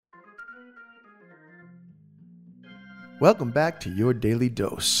Welcome back to Your Daily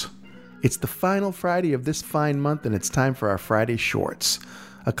Dose. It's the final Friday of this fine month, and it's time for our Friday Shorts,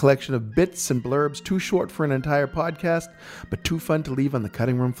 a collection of bits and blurbs too short for an entire podcast, but too fun to leave on the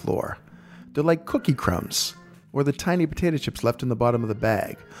cutting room floor. They're like cookie crumbs, or the tiny potato chips left in the bottom of the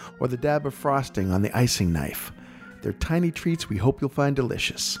bag, or the dab of frosting on the icing knife. They're tiny treats we hope you'll find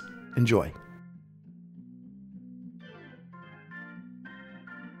delicious. Enjoy.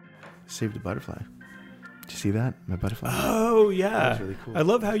 Save the butterfly. Did you see that? My butterfly? Oh, yeah. That was really cool. I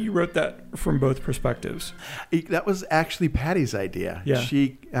love how you wrote that from both perspectives. That was actually Patty's idea. Yeah.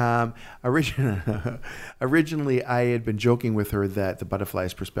 She originally I had been joking with her that the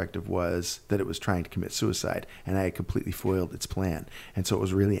butterfly's perspective was that it was trying to commit suicide, and I had completely foiled its plan. And so it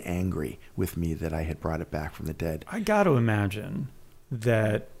was really angry with me that I had brought it back from the dead. I got to imagine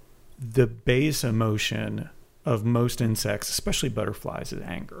that the base emotion of most insects, especially butterflies, is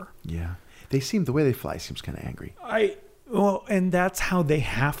anger. Yeah. The way they fly seems kind of angry. And that's how they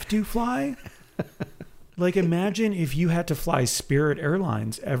have to fly. Like, imagine if you had to fly Spirit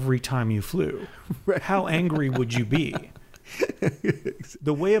Airlines every time you flew. Right. How angry would you be?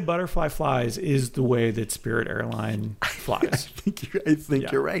 The way a butterfly flies is the way that Spirit Airline flies. I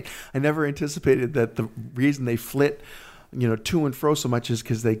think you're right. I never anticipated that the reason they flit to and fro so much is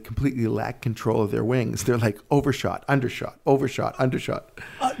because they completely lack control of their wings. They're like overshot, undershot, overshot, undershot.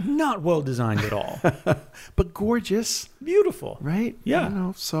 Not well designed at all. But gorgeous. Beautiful. Right?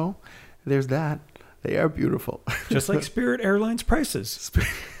 Yeah. So there's that. They are beautiful. Just like Spirit Airlines prices.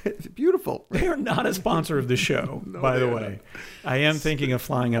 Beautiful. They are not a sponsor of the show, by the way. I am thinking of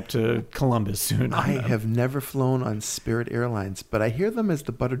flying up to Columbus soon. I have never flown on Spirit Airlines, but I hear them as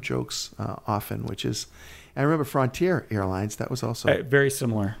the butt of jokes often, which is... I remember Frontier Airlines. That was also very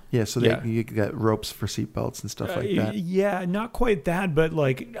similar. Yeah, so you got ropes for seatbelts and stuff like that. Yeah, not quite that, but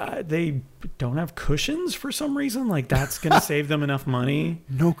like they don't have cushions for some reason. Like that's going to save them enough money.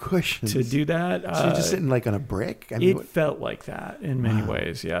 No cushions to do that. So you're just sitting like on a brick. It felt like that in many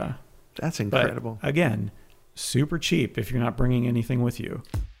ways. Yeah, that's incredible. But again, super cheap if you're not bringing anything with you.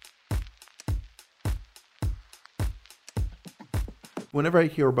 Whenever I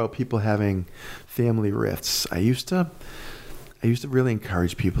hear about people having family rifts, I used to really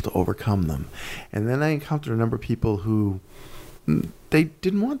encourage people to overcome them. And then I encountered a number of people who they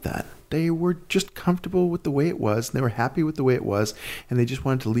didn't want that. They were just comfortable with the way it was, and they were happy with the way it was, and they just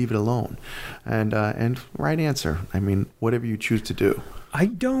wanted to leave it alone. And right answer. I mean, whatever you choose to do. I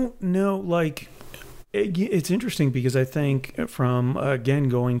don't know, like... It's interesting because I think from, again,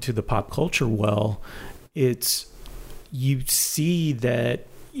 going to the pop culture you see that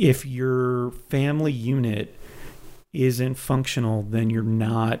if your family unit isn't functional, then you're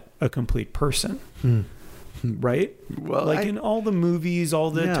not a complete person. Right? Well, like in all the movies,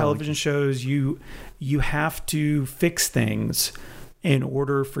 all the television shows, you have to fix things in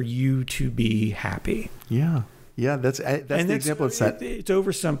order for you to be happy. Yeah. Yeah, that's the example of that. It's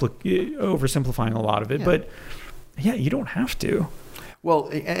oversimplifying a lot of it, but yeah, you don't have to. Well,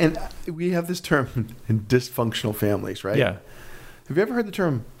 and we have this term in dysfunctional families, right? Yeah. Have you ever heard the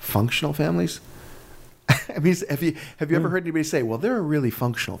term functional families? I mean, have you ever heard anybody say, well, they're a really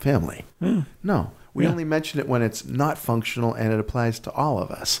functional family? No. We only mention it when it's not functional, and it applies to all of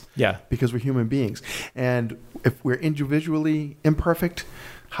us. Yeah. Because we're human beings. And if we're individually imperfect,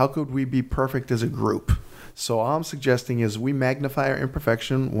 how could we be perfect as a group? So all I'm suggesting is we magnify our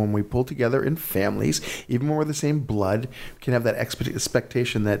imperfection when we pull together in families, even when we're the same blood. We can have that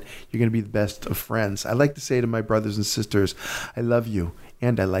expectation that you're going to be the best of friends. I like to say to my brothers and sisters, I love you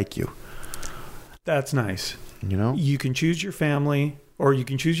and I like you. That's nice. You can choose your family or you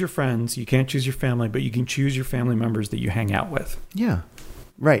can choose your friends. You can't choose your family, but you can choose your family members that you hang out with. Yeah.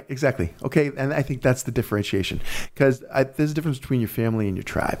 Right, exactly. Okay, and I think that's the differentiation. Because there's a difference between your family and your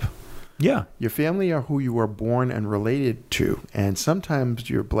tribe. Yeah. Your family are who you were born and related to. And sometimes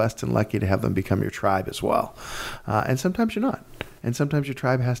you're blessed and lucky to have them become your tribe as well. And sometimes you're not. And sometimes your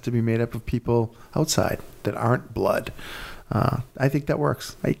tribe has to be made up of people outside that aren't blood. I think that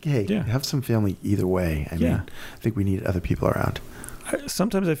works. Have some family either way. I mean, I think we need other people around.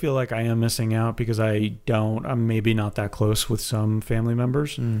 Sometimes I feel like I am missing out because I'm maybe not that close with some family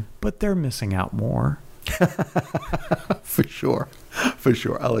members, but they're missing out more. For sure.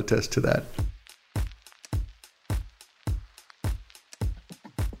 I'll attest to that.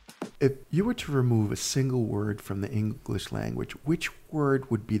 If you were to remove a single word from the English language, which word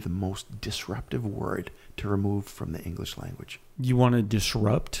would be the most disruptive word to remove from the English language? You want to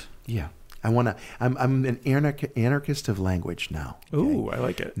disrupt? Yeah. I'm an anarchist of language now. Okay? Ooh, I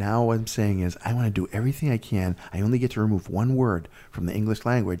like it. Now what I'm saying is I want to do everything I can. I only get to remove one word from the English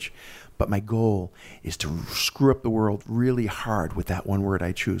language, but my goal is to screw up the world really hard with that one word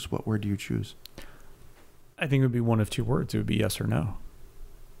I choose. What word do you choose? I think it would be one of two words. It would be yes or no.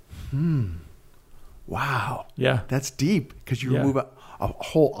 Wow. Yeah. That's deep because you remove a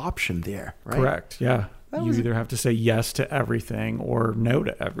whole option there, right? Correct. Yeah. You either have to say yes to everything or no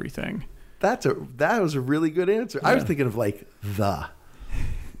to everything. That was a really good answer. Yeah. I was thinking of like the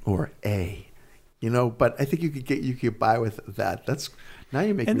or a, but I think you could get by with that. Now you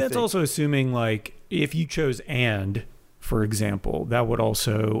make me think. And that's also assuming like if you chose and, for example, that would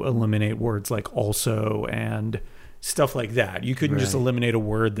also eliminate words like also and stuff like that. You couldn't just eliminate a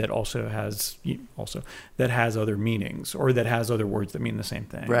word that also has other meanings or that has other words that mean the same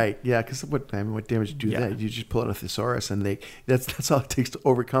thing. Right. Yeah. Because what damage you do that? You just pull out a thesaurus, and that's all it takes to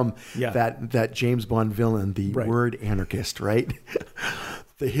overcome that James Bond villain, the word anarchist. Right.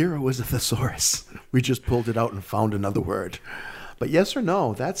 The hero was a thesaurus. We just pulled it out and found another word. But yes or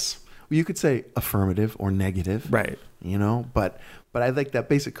no, you could say affirmative or negative. Right. But I think that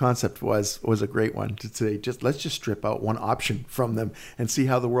basic concept was a great one to say, let's just strip out one option from them and see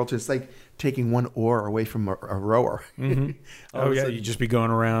how the world is. Like taking one oar away from a rower. Mm-hmm. You'd just be going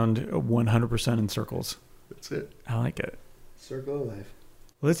around 100% in circles. That's it. I like it. Circle of life.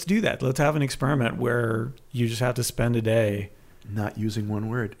 Let's do that. Let's have an experiment where you just have to spend a day not using one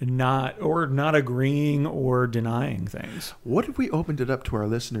word. Not agreeing or denying things. What if we opened it up to our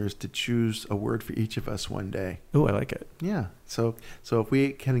listeners to choose a word for each of us one day? Oh, I like it. Yeah. So if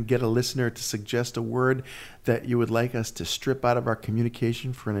we can get a listener to suggest a word that you would like us to strip out of our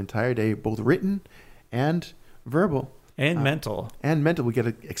communication for an entire day, both written and verbal. And mental. And mental. We got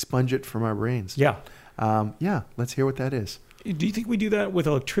to expunge it from our brains. Yeah. Let's hear what that is. Do you think we do that with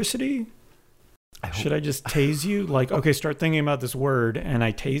electricity? Should I just tase you? Like, okay, start thinking about this word, and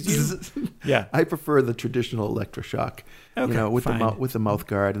I tase you? Yeah. I prefer the traditional electroshock. Okay, with the mouth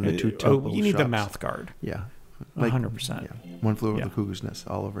guard and the two temple you need shocks. The mouth guard. Yeah. 100%. Yeah. One flew over the cuckoo's nest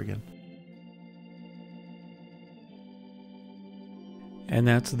all over again. And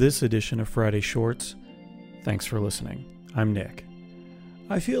that's this edition of Friday Shorts. Thanks for listening. I'm Nick.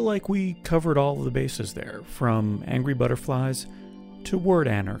 I feel like we covered all of the bases there, from angry butterflies to word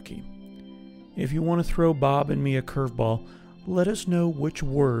anarchy. If you want to throw Bob and me a curveball, let us know which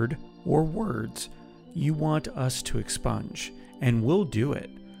word or words you want us to expunge, and we'll do it.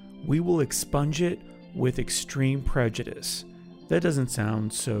 We will expunge it with extreme prejudice. That doesn't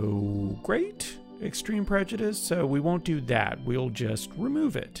sound so great, extreme prejudice, so we won't do that. We'll just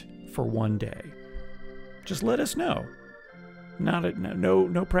remove it for one day. Just let us know.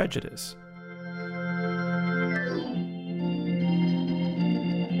 No prejudice.